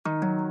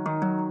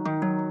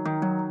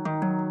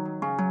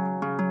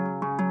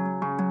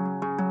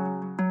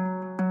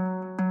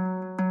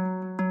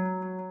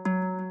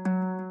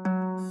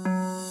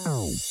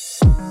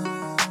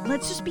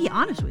let's just be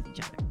honest with each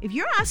other. If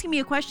you're asking me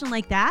a question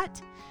like that,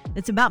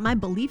 that's about my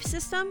belief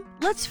system,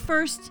 let's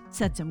first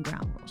set some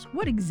ground rules.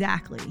 What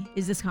exactly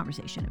is this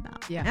conversation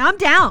about? Yeah. And I'm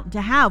down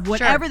to have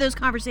whatever those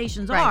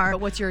conversations are.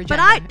 But what's your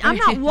agenda? But I'm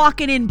not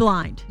walking in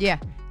blind. Yeah.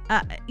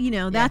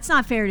 That's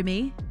not fair to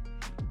me.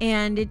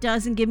 And it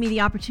doesn't give me the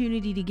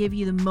opportunity to give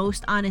you the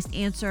most honest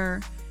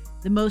answer,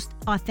 the most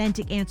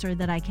authentic answer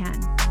that I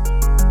can.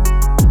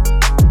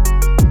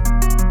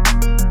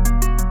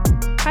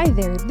 Hi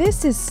there,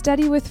 this is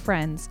Study with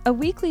Friends, a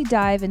weekly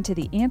dive into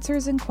the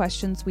answers and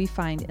questions we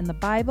find in the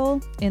Bible,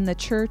 in the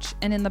church,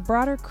 and in the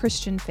broader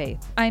Christian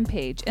faith. I'm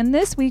Paige, and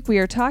this week we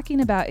are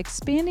talking about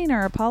expanding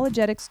our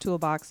apologetics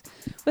toolbox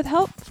with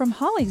help from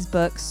Holly's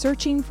book,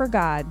 Searching for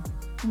God.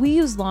 We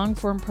use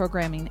long-form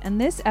programming, and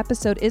this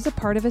episode is a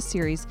part of a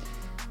series.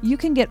 You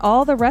can get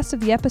all the rest of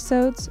the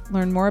episodes,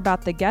 learn more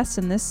about the guests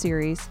in this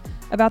series,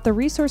 about the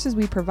resources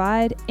we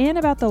provide, and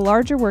about the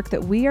larger work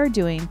that we are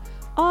doing,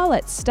 all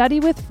at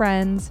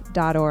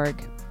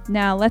studywithfriends.org.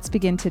 Now let's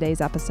begin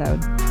today's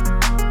episode.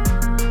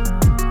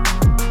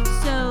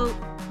 So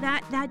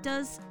that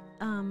does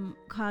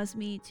cause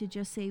me to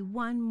just say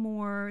one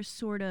more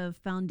sort of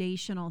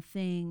foundational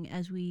thing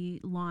as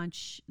we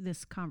launch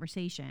this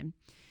conversation.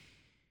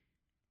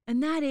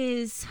 And that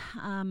is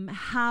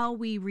how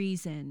we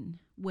reason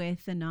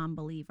with a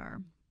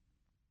non-believer.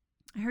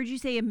 I heard you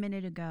say a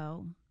minute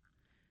ago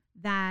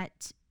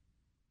that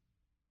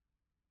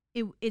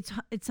it's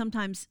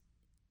sometimes,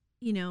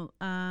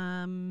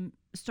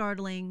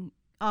 startling,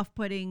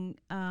 off-putting,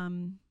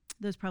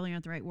 those probably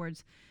aren't the right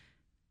words.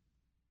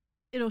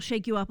 It'll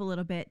shake you up a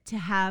little bit to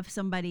have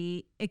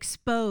somebody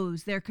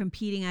expose their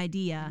competing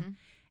idea,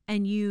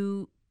 and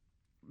you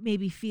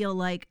maybe feel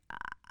like,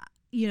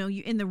 you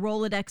in the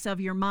Rolodex of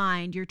your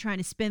mind, you're trying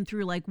to spin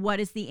through, like, what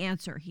is the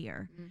answer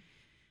here?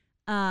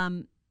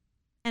 And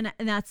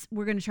that's,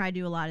 we're going to try to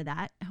do a lot of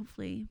that.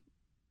 Hopefully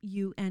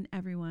you and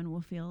everyone will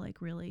feel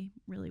like really,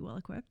 really well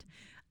equipped.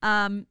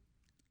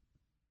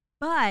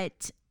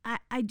 But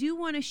I do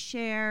want to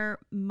share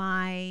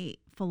my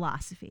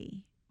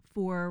philosophy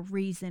for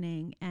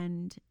reasoning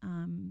and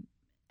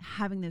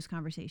having those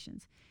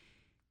conversations.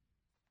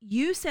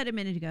 You said a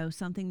minute ago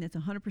something that's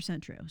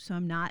 100% true, so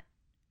I'm not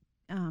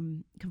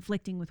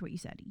conflicting with what you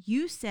said.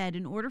 You said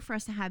in order for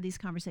us to have these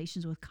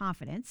conversations with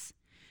confidence,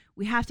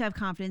 we have to have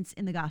confidence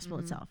in the gospel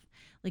itself.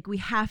 Like, we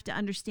have to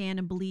understand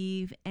and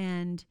believe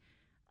and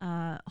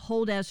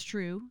hold as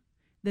true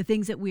the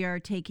things that we are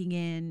taking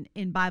in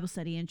Bible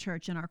study, in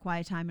church, in our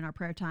quiet time, in our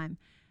prayer time,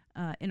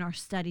 in our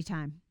study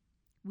time.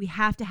 We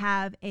have to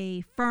have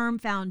a firm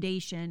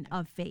foundation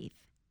of faith.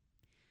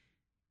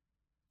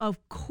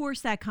 Of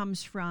course, that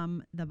comes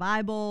from the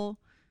Bible,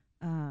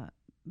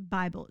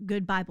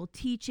 good Bible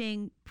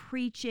teaching,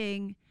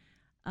 preaching.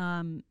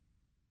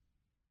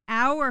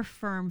 Our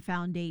firm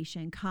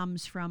foundation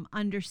comes from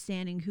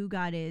understanding who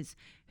God is,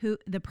 who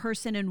the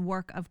person and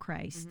work of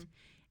Christ.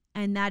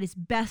 And that is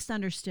best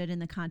understood in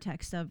the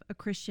context of a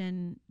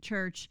Christian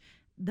church,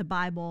 the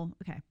Bible.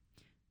 Okay,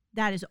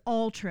 that is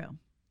all true.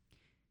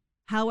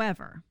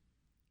 However,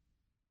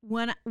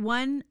 one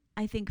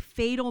I think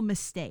fatal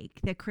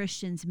mistake that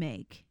Christians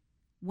make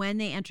when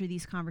they enter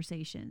these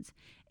conversations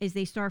is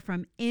they start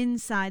from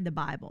inside the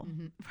Bible.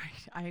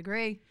 Right. I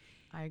agree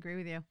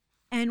with you.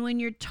 And when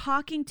you're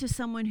talking to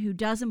someone who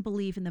doesn't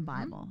believe in the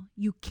Bible,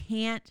 you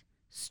can't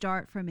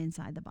start from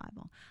inside the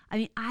Bible. I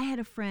mean, I had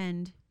a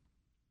friend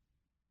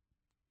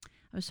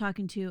I was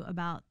talking to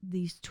about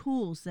these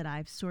tools that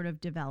I've sort of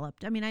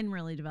developed. I mean, I didn't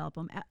really develop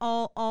them.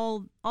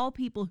 All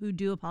people who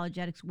do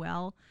apologetics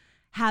well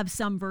have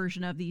some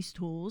version of these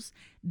tools.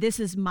 This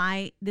was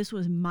my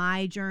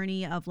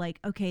journey of, like,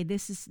 okay,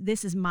 this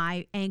is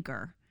my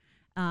anchor.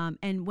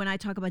 And when I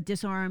talk about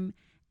disarm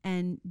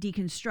and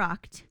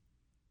deconstruct,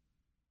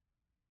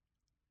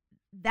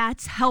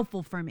 that's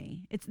helpful for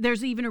me.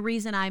 There's even a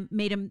reason I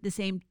made them the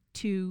same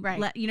to let,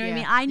 what I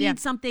mean? I need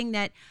something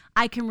that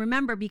I can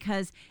remember,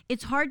 because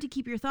it's hard to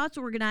keep your thoughts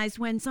organized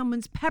when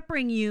someone's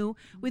peppering you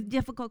with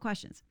difficult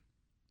questions.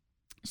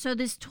 So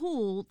these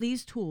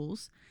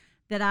tools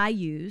that I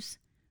use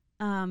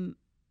are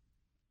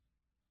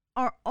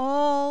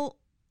all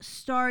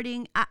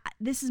starting,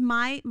 this is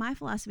my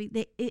philosophy,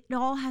 that it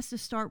all has to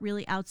start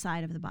really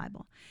outside of the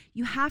Bible.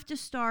 You have to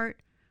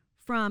start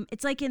from,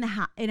 it's like in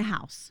a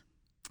house.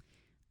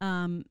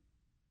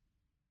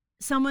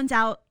 Someone's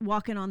out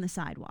walking on the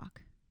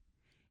sidewalk,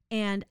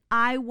 and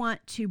I want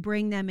to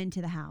bring them into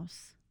the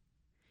house.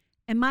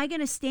 Am I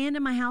going to stand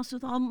in my house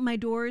with all my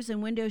doors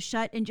and windows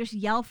shut and just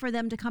yell for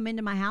them to come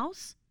into my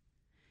house?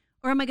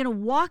 Or am I going to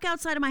walk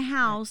outside of my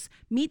house,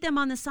 meet them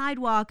on the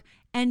sidewalk,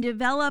 and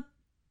develop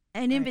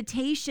an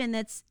invitation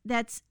that's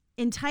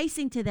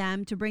enticing to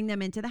them to bring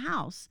them into the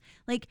house?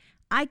 Like,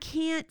 I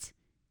can't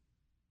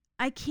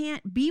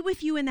be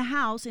with you in the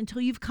house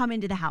until you've come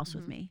into the house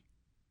with me.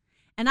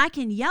 And I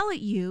can yell at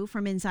you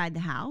from inside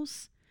the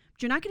house,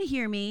 but you're not going to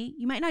hear me.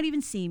 You might not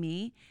even see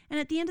me. And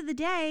at the end of the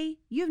day,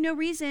 you have no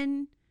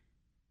reason,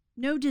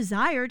 no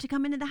desire to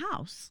come into the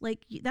house.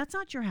 Like, that's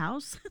not your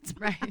house.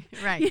 Right.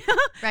 You know?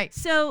 Right.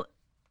 So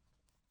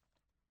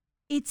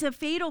it's a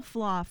fatal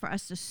flaw for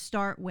us to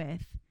start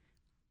with.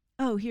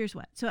 Oh, here's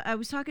what. So I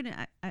was talking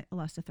to, I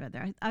lost a thread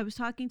there. I was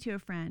talking to a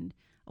friend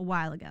a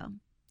while ago,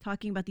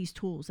 talking about these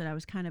tools that I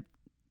was kind of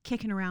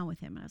kicking around with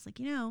him. And I was like,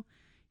 here's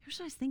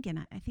what I was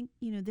thinking. I think,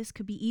 this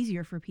could be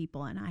easier for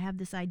people. And I have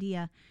this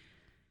idea.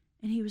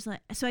 And he was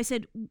like, so I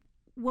said,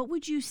 what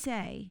would you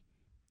say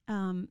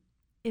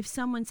if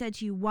someone said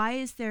to you, why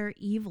is there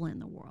evil in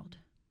the world?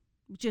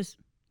 Which is,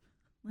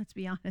 let's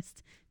be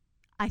honest,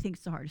 I think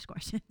it's the hardest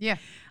question. Yeah.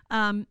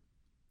 And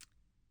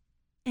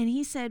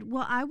he said,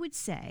 well, I would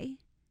say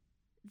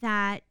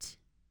that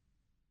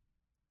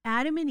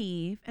Adam and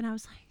Eve, and I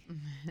was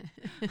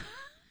like,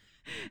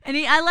 and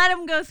I let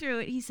him go through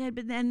it. He said,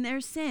 but then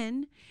there's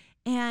sin,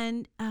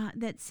 and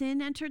that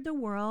sin entered the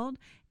world,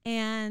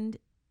 and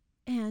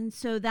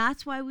so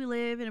that's why we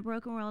live in a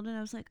broken world. And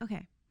I was like,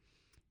 okay,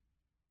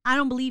 I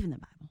don't believe in the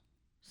Bible.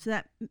 So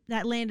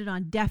that landed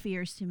on deaf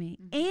ears to me.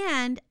 Mm-hmm.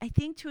 And I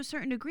think to a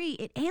certain degree,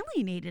 it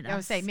alienated us. I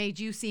would say made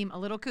you seem a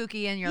little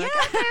kooky, and you're like,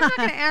 okay, I'm not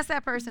going to ask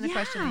that person a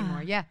question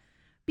anymore. Yeah.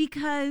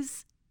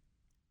 Because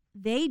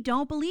they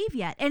don't believe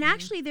yet. And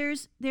actually there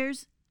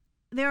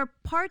are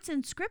parts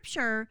in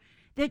Scripture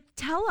that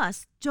tell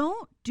us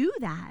don't do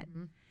that.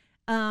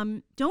 Mm-hmm.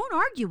 Don't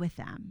argue with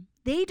them.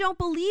 They don't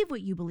believe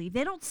what you believe.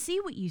 They don't see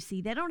what you see.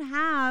 They don't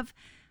have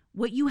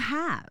what you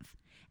have.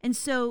 And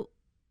so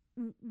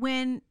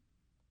when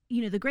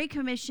the Great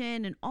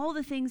Commission and all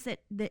the things that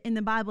in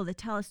the Bible that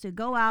tell us to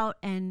go out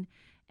and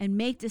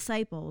make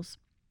disciples,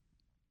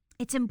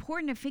 it's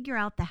important to figure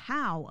out the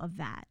how of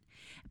that.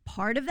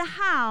 Part of the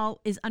how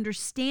is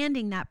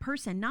understanding that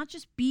person, not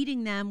just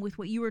beating them with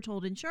what you were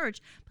told in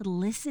church, but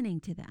listening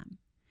to them,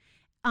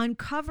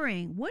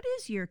 uncovering what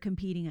is your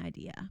competing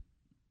idea.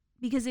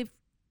 Because if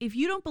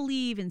you don't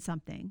believe in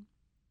something,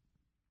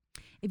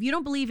 if you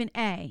don't believe in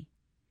A,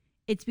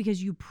 it's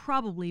because you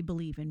probably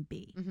believe in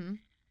B.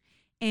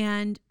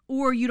 Mm-hmm.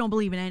 Or you don't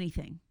believe in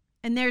anything.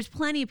 And there's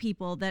plenty of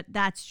people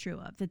that's true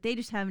of, that they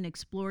just haven't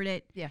explored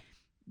it. Yeah.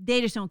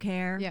 They just don't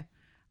care. Yeah.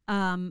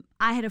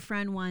 I had a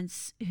friend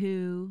once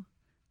who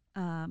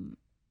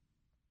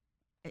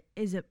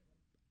is a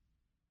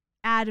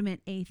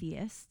adamant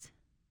atheist.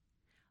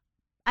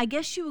 I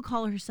guess she would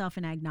call herself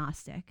an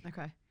agnostic.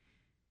 Okay.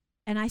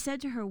 And I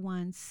said to her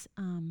once,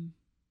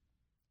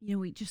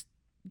 we just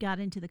got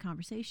into the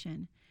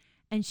conversation.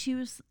 And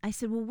I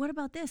said, well, what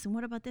about this? And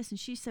what about this? And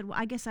she said, well,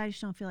 I guess I just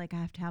don't feel like I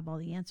have to have all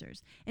the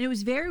answers. And it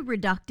was very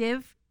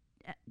reductive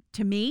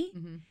to me.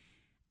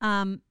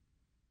 Mm-hmm.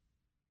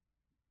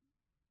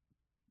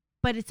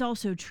 But it's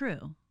also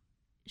true.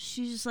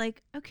 She's just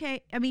like,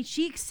 okay. I mean,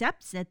 she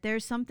accepts that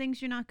there's some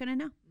things you're not going to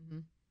know. Mm-hmm.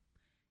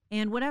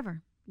 And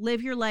whatever.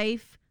 Live your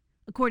life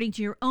according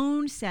to your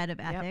own set of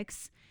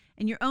ethics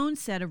and your own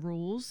set of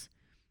rules.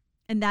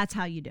 And that's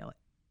how you do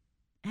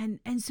it.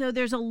 And so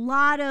there's a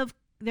lot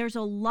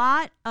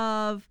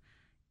of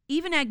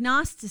even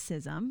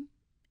agnosticism,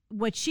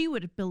 what she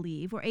would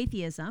believe, or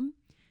atheism.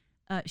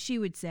 She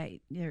would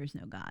say there is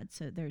no God,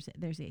 so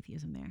there's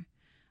atheism there,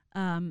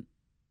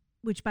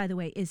 which, by the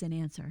way, is an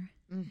answer.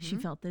 Mm-hmm. She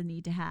felt the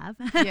need to have.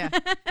 Yeah.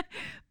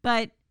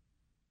 But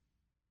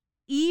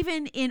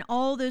even in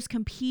all those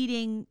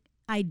competing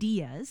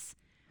ideas,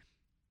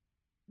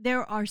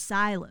 there are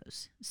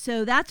silos.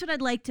 So that's what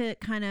I'd like to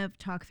kind of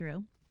talk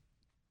through.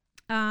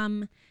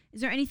 Is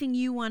there anything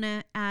you want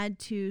to add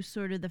to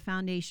sort of the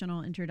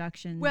foundational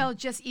introduction? Well,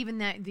 just even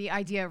the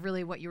idea of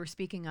really what you were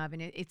speaking of,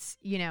 and it's,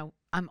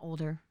 I'm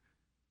older.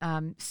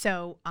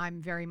 So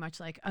I'm very much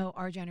like, oh,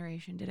 our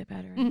generation did it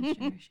better. And this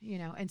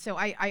generation, and so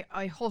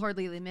I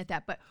wholeheartly admit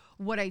that. But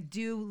what I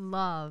do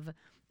love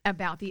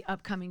about the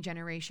upcoming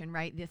generation,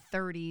 right, the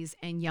 30s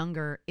and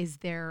younger, is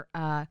their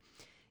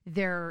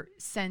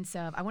sense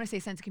of, I want to say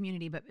sense of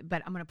community, but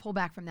I'm going to pull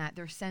back from that.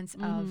 Their sense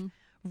of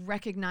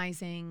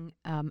recognizing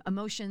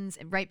emotions,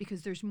 right?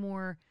 Because there's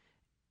more,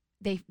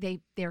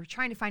 they're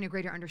trying to find a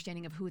greater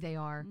understanding of who they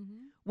are,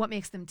 what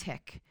makes them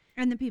tick,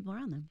 and the people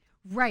around them.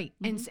 Right.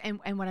 Mm-hmm.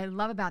 And what I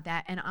love about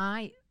that, and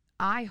I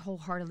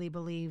wholeheartedly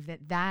believe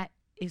that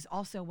is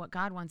also what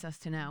God wants us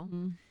to know.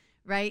 Mm-hmm.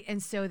 Right.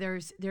 And so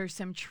there's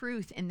some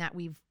truth in that.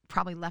 We've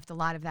probably left a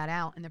lot of that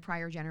out in the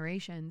prior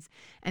generations,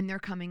 and they're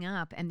coming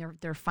up and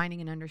they're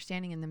finding an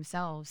understanding in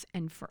themselves.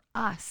 And for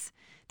us,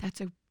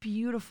 that's a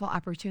beautiful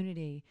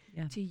opportunity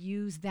to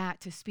use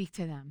that to speak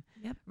to them.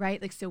 Yep.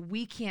 Right. Like, so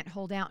we can't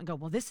hold out and go,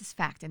 well, this is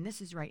fact and this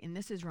is right and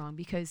this is wrong,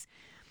 because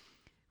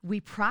we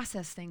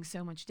process things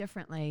so much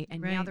differently.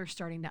 And now they're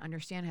starting to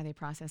understand how they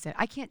process it.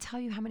 I can't tell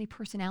you how many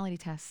personality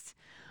tests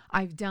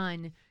I've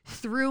done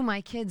through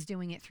my kids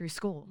doing it through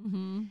school.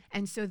 Mm-hmm.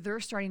 And so they're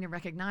starting to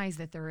recognize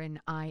that they're in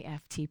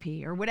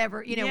IFTP or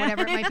whatever,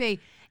 whatever it might be.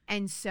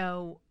 And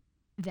so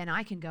then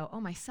I can go,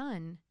 oh, my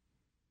son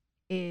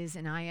is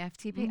an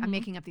IFTP. Mm-hmm. I'm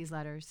making up these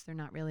letters. They're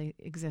not really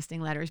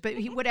existing letters, but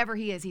whatever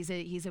he is, he's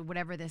a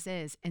whatever this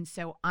is. And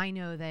so I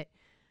know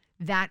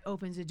that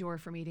opens a door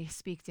for me to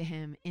speak to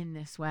him in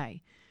this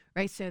way,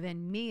 right? So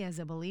then me as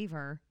a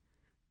believer,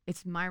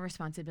 it's my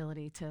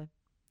responsibility to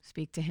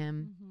speak to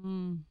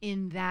him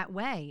in that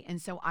way.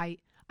 And so I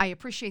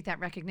appreciate that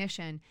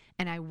recognition,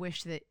 and I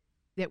wish that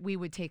that we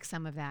would take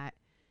some of that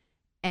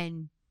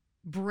and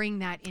bring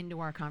that into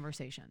our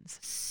conversations.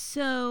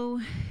 So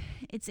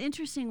it's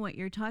interesting what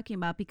you're talking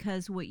about,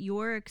 because what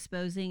you're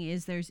exposing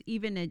is there's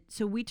even a,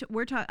 so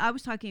I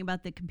was talking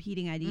about the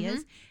competing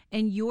ideas,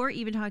 and you're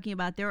even talking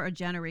about there are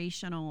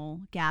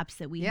generational gaps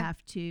that we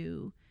have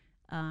to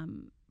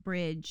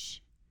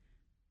bridge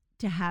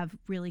to have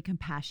really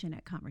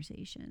compassionate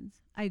conversations.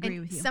 I agree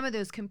with you. Some of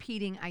those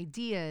competing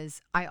ideas,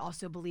 I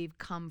also believe,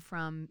 come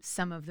from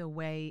some of the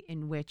way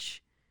in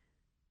which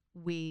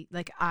the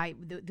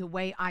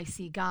way I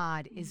see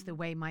God is the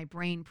way my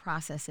brain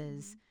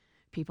processes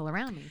people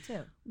around me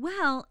too.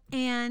 Well,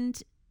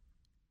 and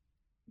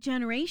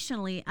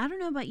generationally, I don't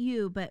know about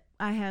you, but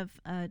I have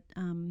a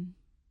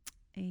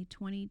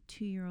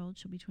 22-year-old,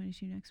 she'll be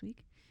 22 next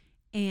week,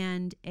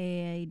 and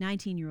a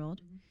 19-year-old.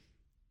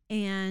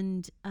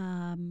 And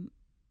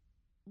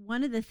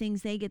one of the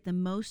things they get the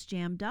most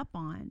jammed up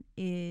on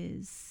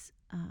is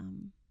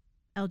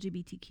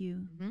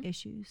LGBTQ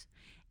issues.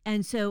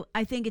 And so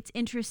I think it's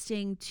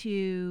interesting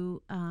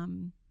to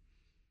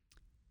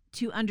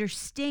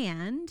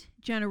understand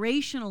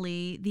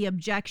generationally the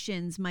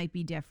objections might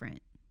be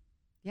different.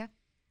 Yeah.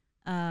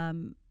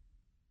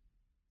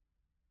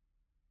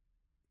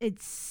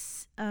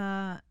 It's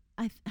I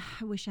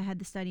wish I had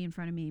the study in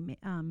front of me,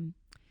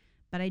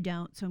 but I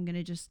don't. So I'm going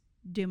to just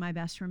do my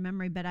best from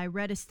memory. But I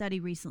read a study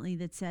recently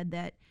that said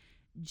that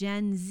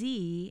Gen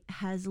Z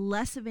has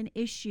less of an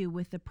issue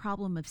with the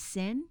problem of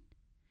sin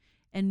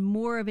and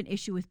more of an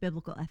issue with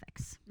biblical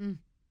ethics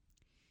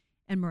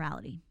and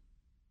morality,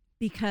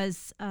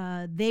 because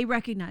they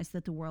recognize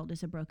that the world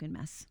is a broken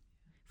mess.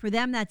 For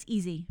them, that's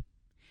easy.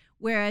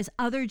 Whereas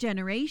other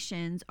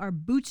generations are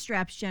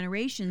bootstraps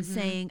generations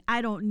saying,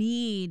 I don't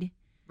need,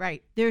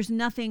 there's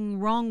nothing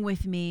wrong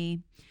with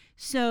me.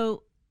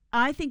 So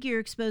I think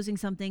you're exposing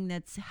something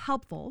that's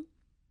helpful.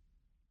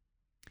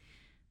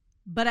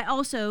 But I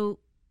also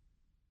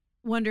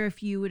wonder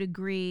if you would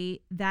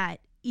agree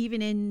that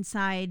even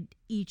inside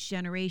each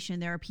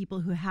generation, there are people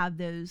who have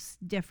those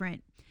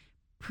different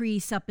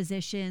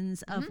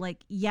presuppositions of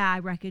like, yeah, I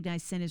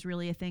recognize sin is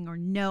really a thing, or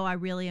no, I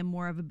really am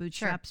more of a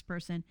bootstraps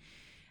person.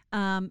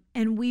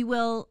 And we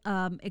will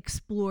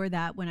explore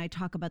that when I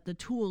talk about the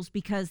tools,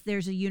 because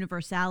there's a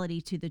universality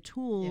to the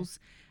tools.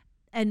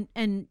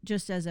 And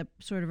just as a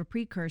sort of a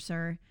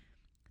precursor,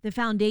 the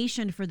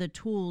foundation for the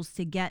tools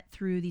to get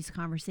through these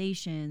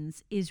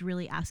conversations is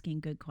really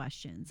asking good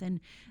questions. And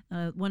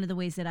one of the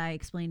ways that I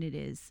explained it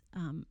is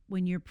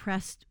when you're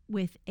pressed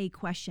with a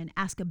question,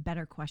 ask a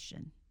better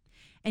question.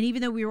 And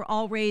even though we were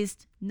all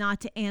raised not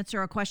to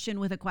answer a question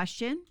with a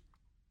question,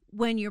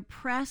 when you're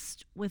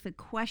pressed with a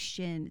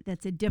question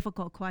that's a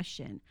difficult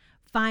question,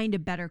 find a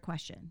better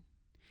question.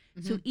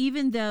 So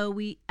even though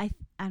I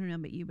don't know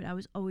about you, but I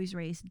was always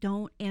raised,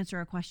 don't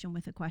answer a question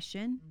with a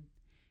question.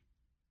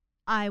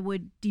 I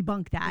would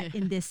debunk that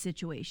in this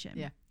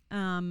situation.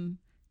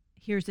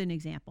 Here's an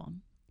example.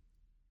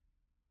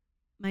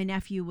 My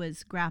nephew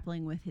was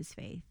grappling with his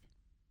faith,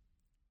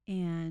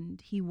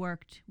 and he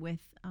worked with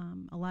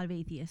a lot of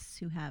atheists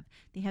who have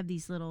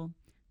these little,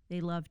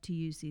 they love to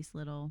use these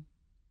little,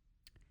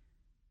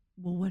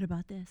 well, what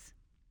about this?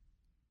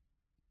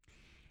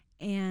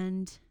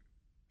 And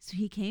so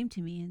he came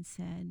to me and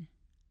said,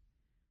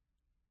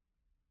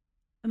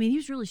 I mean, he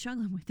was really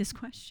struggling with this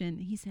question.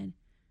 He said,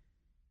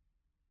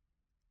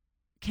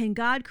 can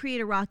God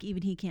create a rock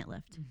even he can't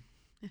lift?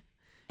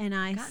 And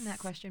I've gotten that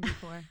question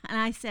before. And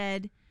I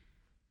said,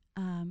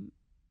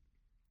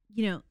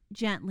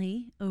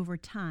 gently over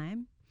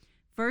time.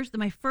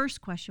 My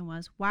first question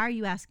was, why are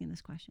you asking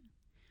this question?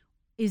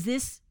 Is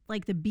this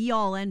like the be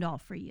all end all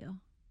for you?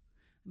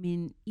 I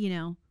mean,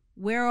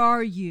 where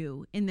are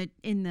you in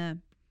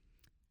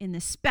the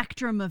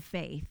spectrum of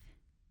faith?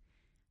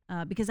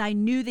 Because I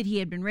knew that he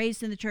had been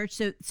raised in the church.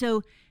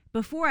 So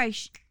before I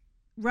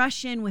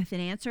rush in with an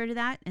answer to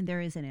that, and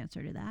there is an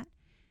answer to that,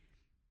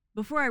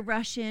 before I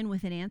rush in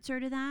with an answer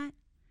to that,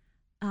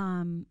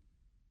 I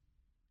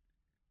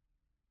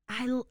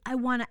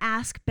want to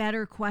ask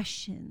better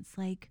questions.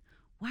 Like,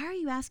 why are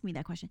you asking me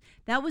that question?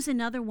 That was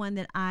another one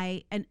that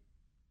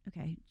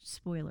okay,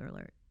 spoiler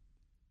alert.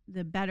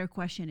 The better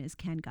question is,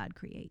 can God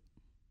create?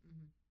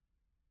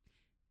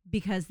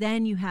 Because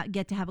then you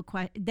get to have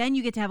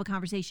a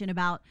conversation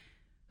about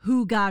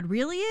who God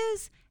really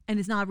is, and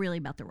it's not really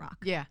about the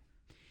rock. Yeah.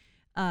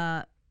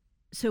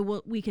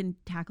 So we can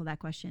tackle that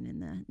question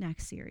in the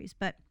next series.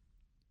 But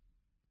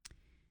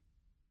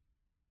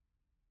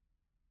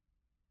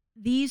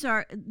these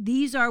are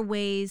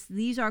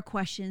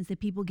questions that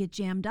people get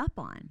jammed up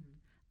on.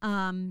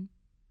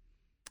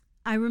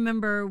 I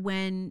remember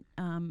when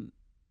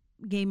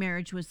gay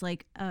marriage was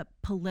like a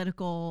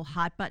political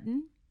hot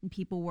button, and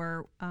people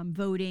were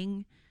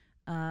voting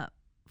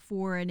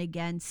for and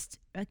against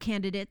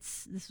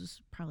candidates. This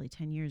was probably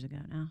 10 years ago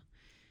now,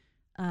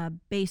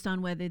 based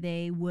on whether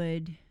they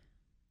would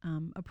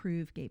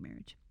approve gay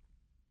marriage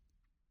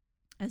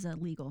as a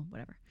legal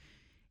whatever.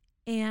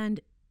 And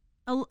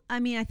I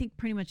mean, I think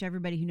pretty much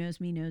everybody who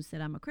knows me knows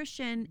that I'm a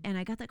Christian, and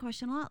I got that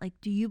question a lot. Like,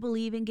 do you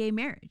believe in gay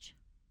marriage?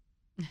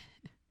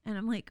 And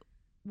I'm like,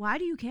 why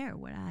do you care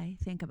what I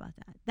think about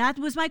that? That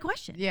was my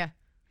question. Yeah.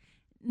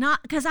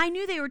 Not because I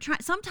knew they were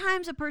trying.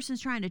 Sometimes a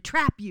person's trying to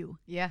trap you.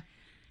 Yeah.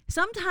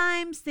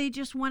 Sometimes they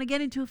just want to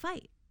get into a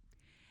fight.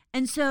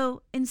 And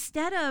so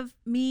instead of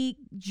me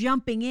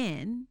jumping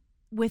in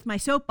with my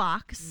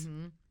soapbox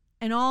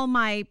and all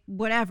my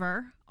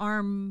whatever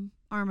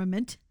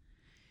armament,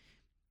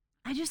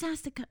 I just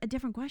asked a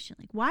different question.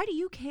 Like, why do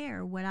you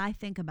care what I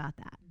think about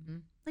that?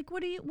 Like,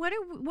 what are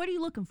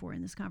you looking for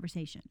in this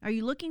conversation? Are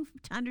you looking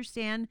to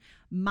understand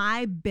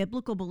my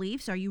biblical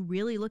beliefs? Are you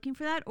really looking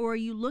for that? Or are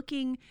you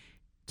looking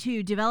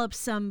to develop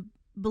some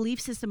belief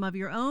system of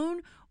your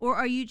own? Or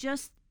are you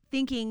just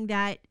thinking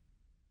that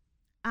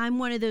I'm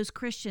one of those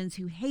Christians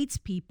who hates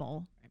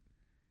people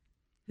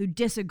who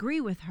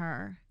disagree with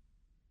her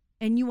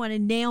and you want to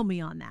nail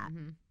me on that?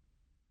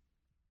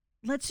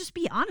 Let's just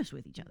be honest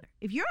with each other.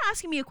 If you're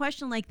asking me a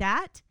question like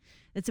that,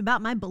 that's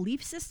about my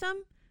belief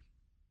system,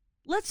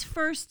 let's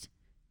first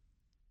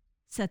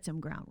set some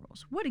ground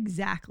rules. What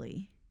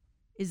exactly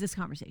is this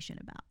conversation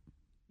about?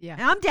 Yeah.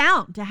 And I'm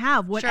down to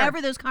have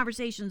whatever those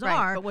conversations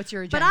are. But what's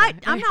your agenda?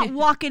 But I'm not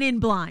walking in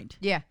blind.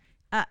 Yeah.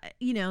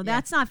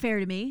 That's not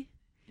fair to me.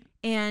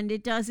 And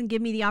it doesn't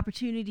give me the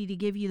opportunity to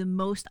give you the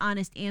most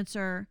honest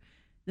answer,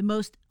 the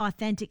most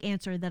authentic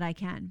answer that I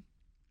can.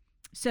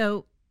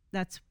 So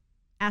that's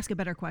ask a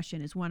better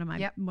question is one of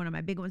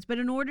my big ones. But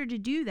in order to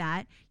do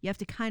that, you have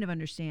to kind of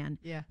understand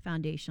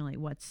foundationally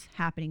what's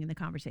happening in the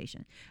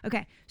conversation.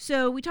 Okay,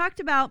 so we talked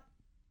about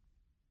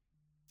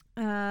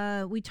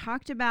the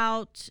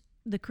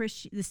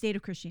state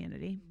of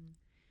Christianity.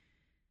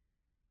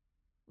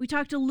 We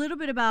talked a little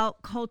bit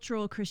about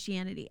cultural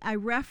Christianity. I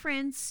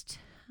referenced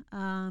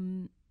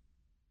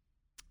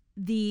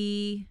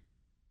the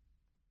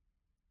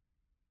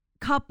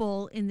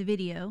couple in the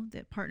video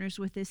that partners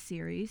with this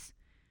series.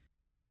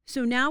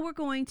 So now we're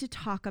going to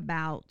talk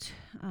about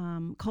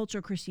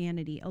cultural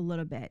Christianity a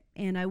little bit.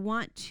 And I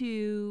want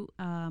to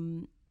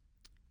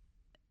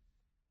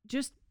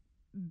just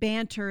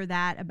banter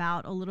that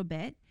about a little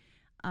bit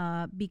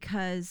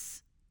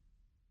because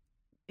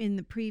in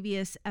the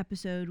previous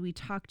episode, we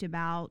talked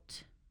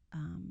about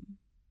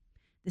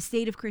the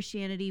state of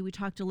Christianity. We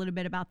talked a little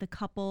bit about the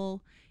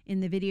couple in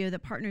the video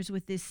that partners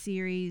with this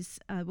series,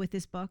 with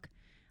this book,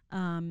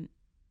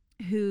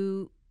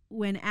 who,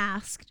 when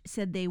asked,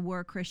 said they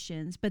were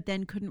Christians, but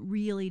then couldn't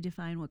really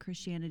define what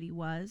Christianity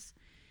was.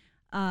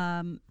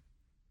 And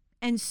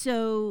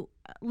so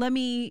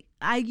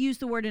I use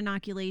the word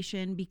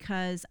inoculation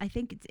because I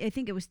think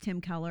it was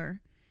Tim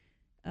Keller,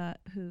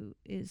 who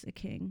is a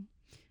king,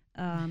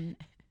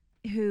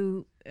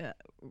 who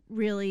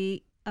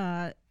really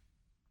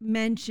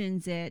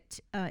mentions it.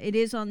 It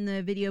is on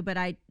the video, but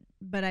I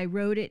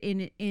wrote it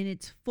in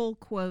its full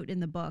quote in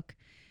the book.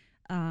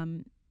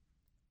 I'm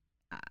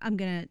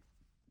going to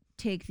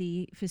take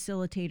the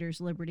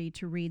facilitator's liberty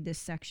to read this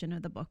section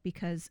of the book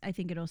because I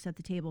think it'll set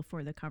the table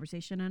for the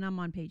conversation, and I'm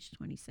on page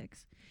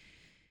 26.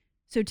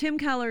 So Tim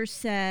Keller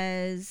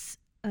says,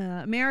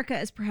 America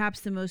is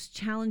perhaps the most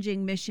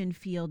challenging mission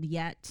field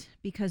yet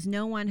because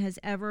no one has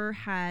ever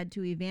had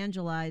to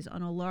evangelize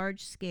on a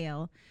large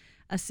scale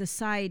a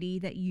society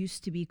that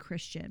used to be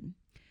Christian.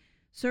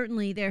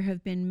 Certainly, there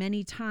have been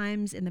many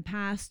times in the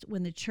past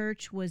when the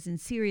church was in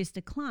serious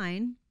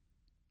decline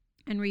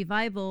and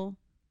revitalized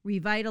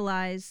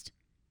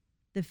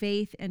the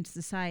faith and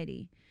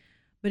society.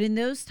 But in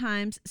those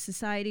times,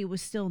 society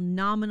was still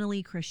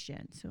nominally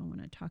Christian. So I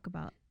want to talk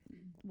about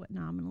what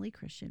nominally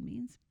Christian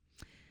means.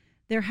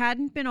 There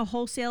hadn't been a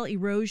wholesale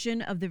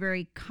erosion of the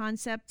very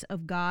concepts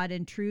of God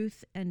and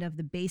truth and of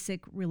the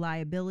basic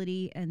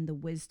reliability and the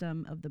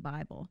wisdom of the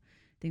Bible.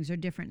 Things are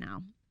different now.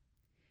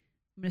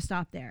 I'm going to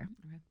stop there.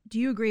 Okay. Do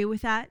you agree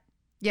with that?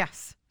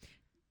 Yes.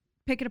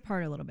 Pick it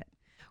apart a little bit.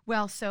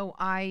 Well, so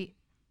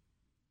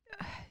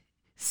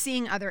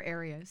seeing other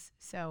areas.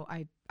 So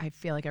I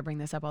feel like I bring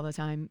this up all the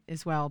time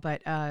as well,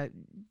 but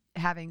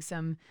having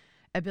some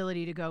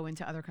ability to go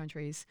into other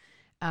countries.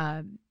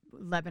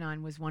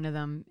 Lebanon was one of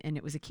them, and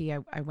it was a key.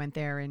 I went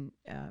there and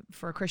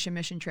for a Christian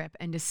mission trip,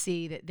 and to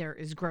see that there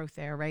is growth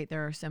there, right?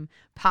 There are some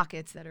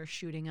pockets that are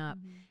shooting up,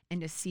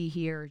 and to see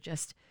here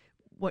just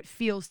what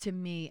feels to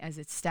me as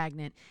it's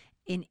stagnant.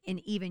 And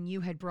even you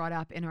had brought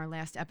up in our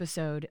last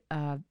episode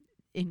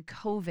in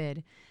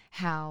COVID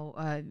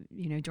how,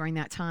 during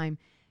that time,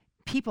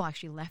 people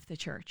actually left the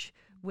church,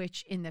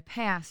 which in the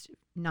past,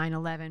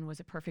 9/11 was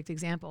a perfect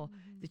example.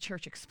 The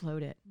church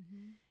exploded.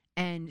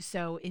 And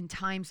so in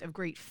times of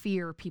great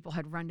fear, people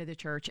had run to the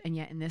church. And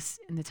yet in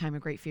the time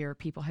of great fear,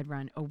 people had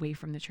run away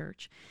from the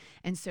church.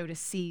 And so to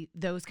see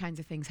those kinds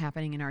of things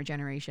happening in our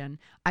generation,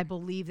 I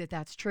believe that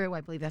that's true.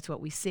 I believe that's what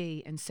we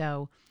see. And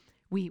so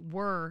we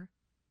were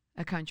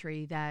a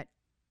country that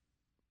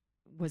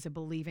was a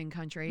believing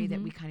country,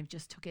 that we kind of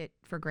just took it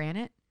for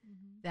granted,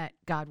 that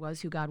God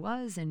was who God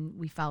was, and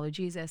we followed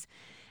Jesus.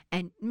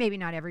 And maybe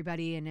not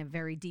everybody in a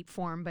very deep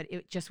form, but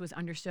it just was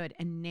understood.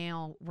 And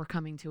now we're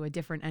coming to a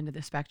different end of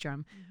the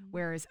spectrum.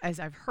 Whereas, as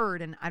I've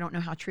heard, and I don't know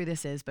how true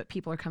this is, but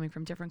people are coming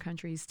from different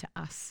countries to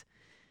us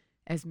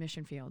as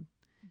mission field.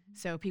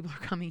 So people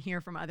are coming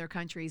here from other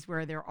countries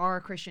where there are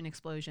Christian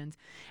explosions.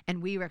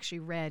 And we actually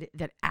read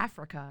that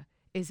Africa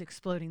is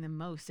exploding the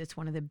most. It's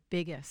one of the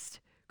biggest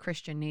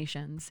Christian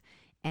nations,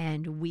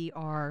 and we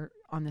are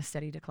on the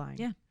steady decline.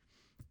 Yeah.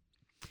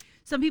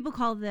 Some people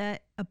call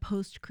that a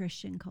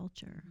post-Christian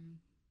culture.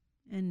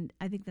 And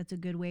I think that's a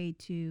good way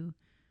to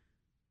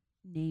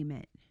name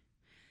it.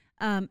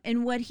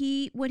 And what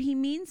he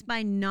means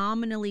by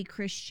nominally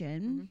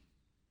Christian,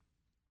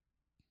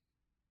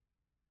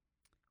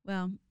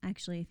 well,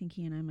 actually, I think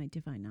he and I might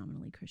define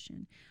nominally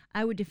Christian.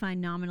 I would define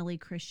nominally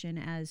Christian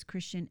as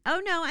Christian.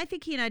 Oh, no, I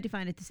think he and I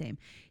define it the same.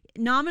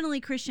 Nominally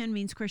Christian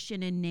means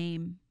Christian in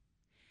name.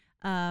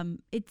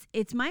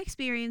 It's my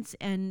experience,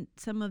 and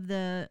some of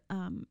the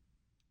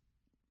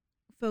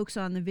folks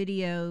on the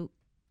video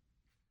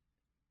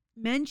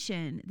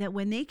mention that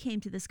when they came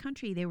to this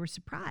country, they were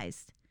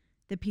surprised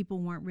that people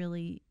weren't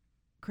really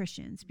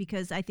Christians,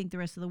 because I think the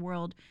rest of the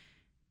world,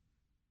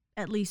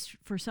 at least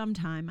for some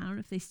time, I don't know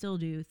if they still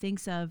do,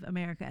 thinks of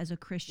America as a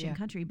Christian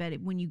country.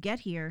 But when you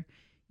get here,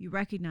 you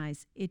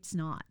recognize it's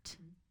not.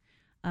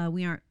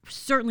 We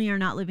certainly are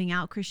not living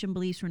out Christian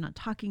beliefs. We're not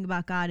talking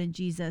about God and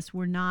Jesus.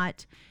 We're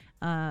not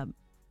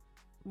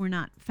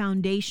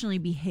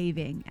foundationally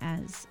behaving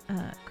as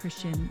a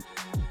Christian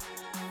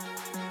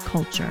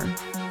culture.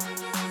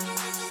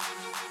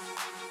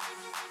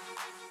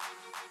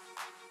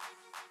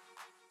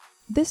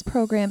 This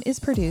program is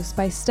produced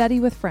by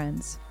Study with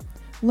Friends.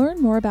 Learn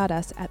more about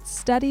us at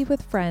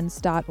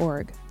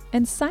studywithfriends.org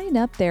and sign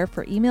up there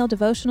for email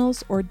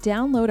devotionals or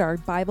download our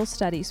Bible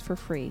studies for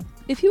free.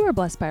 If you are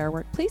blessed by our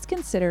work, please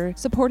consider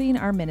supporting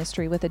our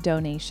ministry with a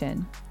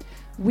donation.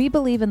 We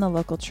believe in the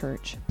local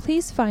church.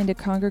 Please find a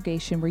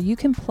congregation where you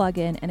can plug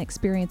in and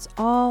experience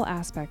all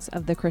aspects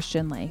of the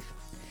Christian life.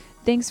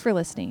 Thanks for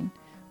listening.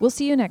 We'll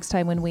see you next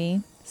time when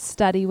we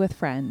study with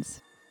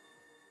friends.